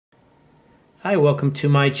Hi, welcome to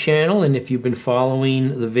my channel, and if you've been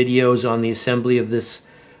following the videos on the assembly of this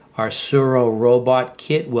ASURO Robot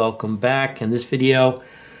kit, welcome back. In this video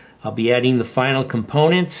I'll be adding the final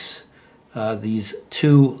components, these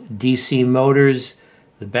two DC motors,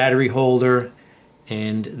 the battery holder,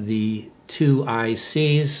 and the two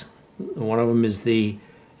ICs. One of them is the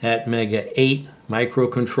ATmega 8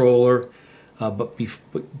 microcontroller, but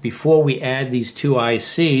before we add these two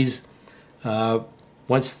ICs,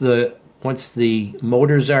 once the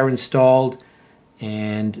motors are installed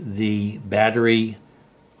and the battery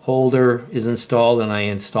holder is installed and I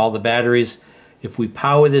install the batteries, if we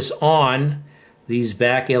power this on, these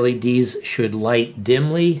back LEDs should light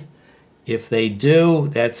dimly. If they do,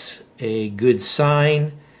 that's a good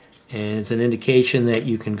sign, and it's an indication that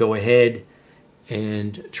you can go ahead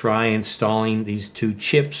and try installing these two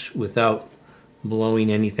chips without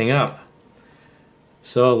blowing anything up.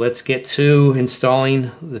 So let's get to installing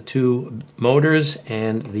the two motors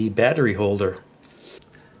and the battery holder.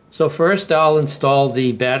 So first I'll install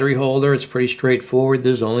the battery holder. It's pretty straightforward.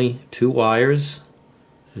 There's only two wires.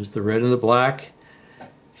 There's the red and the black.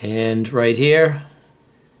 And right here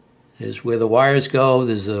is where the wires go.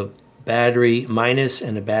 There's a battery minus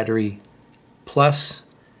and a battery plus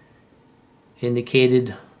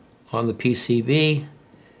indicated on the PCB.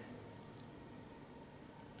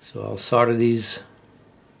 So I'll solder these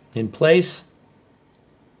in place.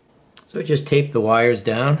 So I just tape the wires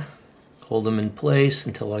down, hold them in place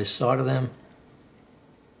until I solder them.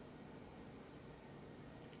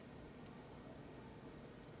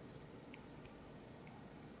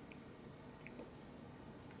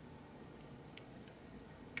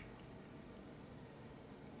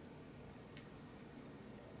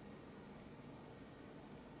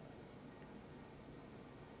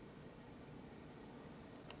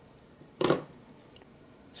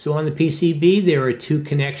 So on the PCB there are two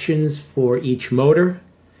connections for each motor.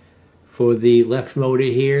 For the left motor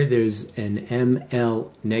here there's an ML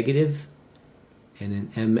negative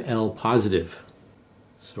and an ML positive.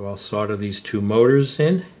 So I'll solder these two motors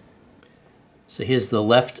in. So here's the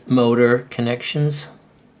left motor connections.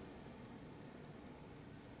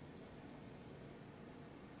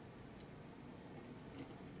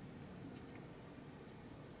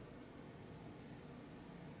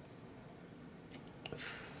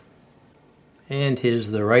 And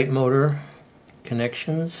here's the right motor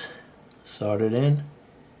connections soldered in.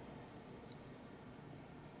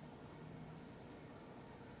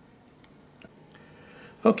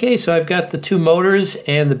 Okay, so I've got the two motors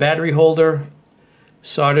and the battery holder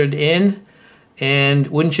soldered in, and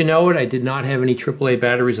wouldn't you know it, I did not have any AAA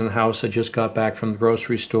batteries in the house. I just got back from the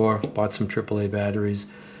grocery store, bought some AAA batteries,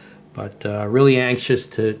 but really anxious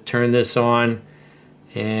to turn this on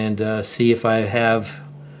and see if I have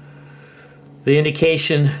the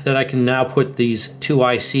indication that I can now put these two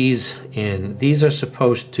ICs in. These are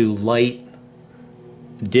supposed to light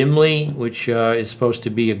dimly, which is supposed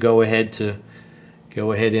to be a go-ahead to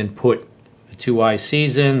go ahead and put the two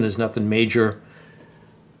ICs in. There's nothing major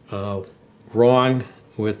wrong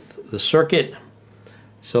with the circuit.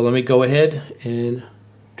 So let me go ahead and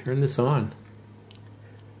turn this on.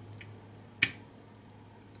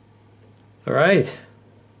 All right,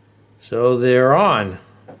 so they're on.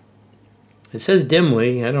 It says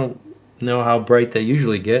dimly. I don't know how bright they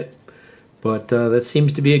usually get, but that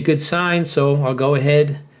seems to be a good sign. So I'll go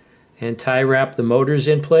ahead and tie wrap the motors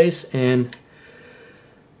in place. And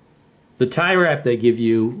the tie wrap they give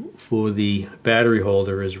you for the battery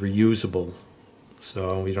holder is reusable,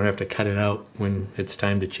 so you don't have to cut it out when it's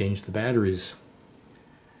time to change the batteries.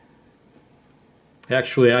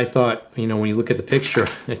 Actually, I thought, you know, when you look at the picture,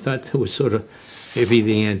 I thought that was sort of maybe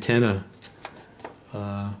the antenna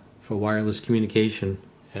for wireless communication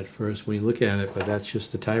at first when you look at it, but that's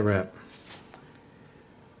just the tie wrap.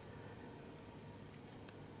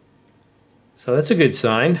 So that's a good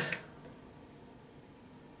sign.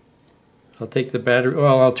 I'll take the battery,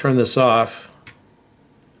 well, I'll turn this off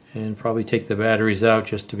and probably take the batteries out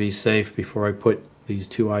just to be safe before I put these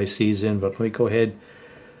two ICs in, but let me go ahead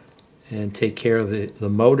and take care of the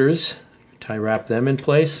motors, tie wrap them in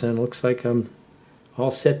place, and it looks like I'm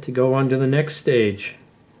all set to go on to the next stage,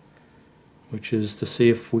 which is to see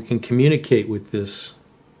if we can communicate with this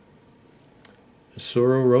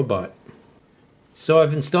ASURO Robot. So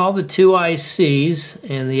I've installed the two ICs,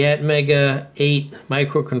 and the ATmega 8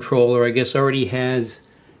 microcontroller, I guess, already has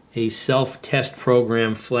a self-test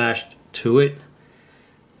program flashed to it.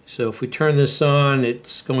 So if we turn this on,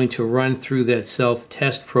 it's going to run through that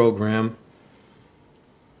self-test program.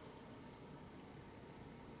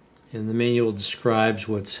 And the manual describes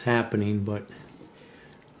what's happening, but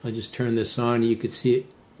I'll just turn this on. You can see it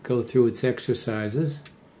go through its exercises.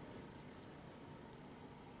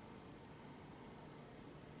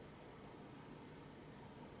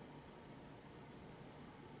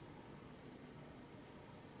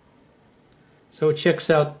 So it checks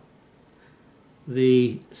out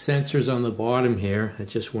the sensors on the bottom here that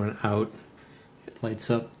just went out. It lights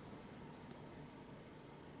up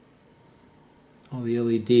all the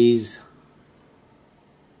LEDs,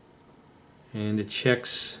 and it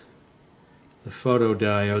checks the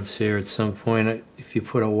photodiodes here at some point. If you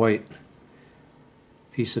put a white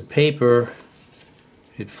piece of paper,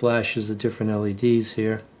 it flashes the different LEDs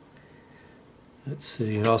here. Let's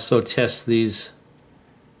see, it also tests these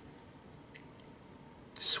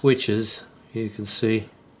switches. You can see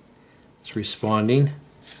it's responding,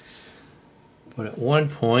 but at one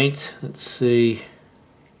point, let's see,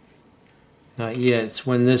 not yet. It's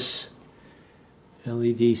when this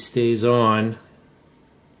LED stays on,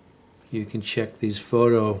 you can check these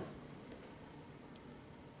photo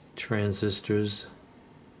transistors.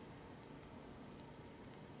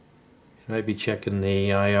 You might be checking the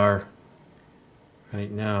IR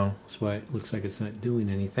right now. That's why it looks like it's not doing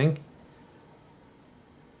anything.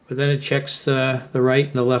 But then it checks the right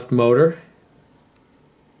and the left motor,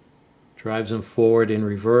 drives them forward and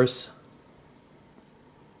reverse.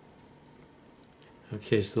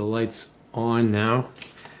 Okay, so the light's on now.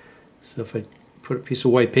 So if I put a piece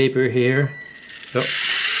of white paper here, oh,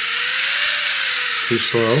 too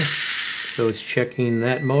slow. So it's checking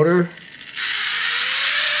that motor.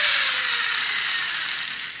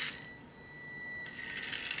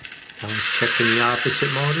 Now it's checking the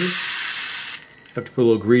opposite motors. Have to put a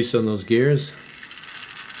little grease on those gears.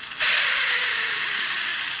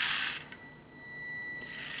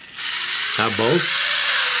 Now both.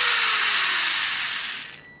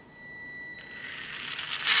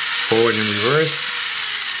 Forward and reverse.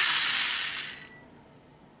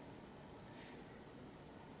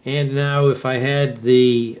 And now if I had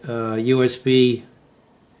the USB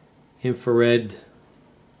infrared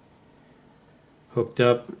hooked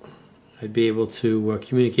up, I'd be able to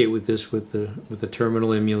communicate with this with the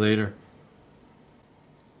terminal emulator.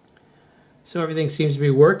 So everything seems to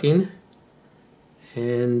be working,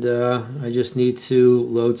 and I just need to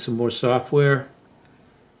load some more software,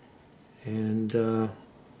 and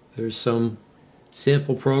there's some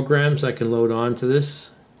sample programs I can load onto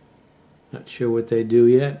this. Not sure what they do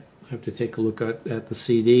yet. I have to take a look at the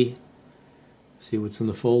CD, see what's in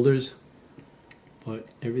the folders, but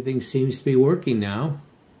everything seems to be working now.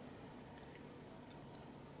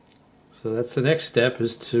 So that's the next step,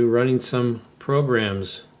 is to running some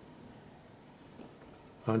programs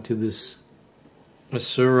onto this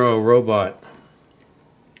ASURO Robot.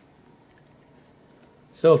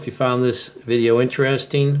 So if you found this video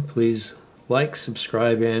interesting, please like,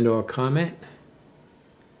 subscribe, and/or comment.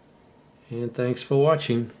 And thanks for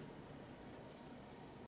watching.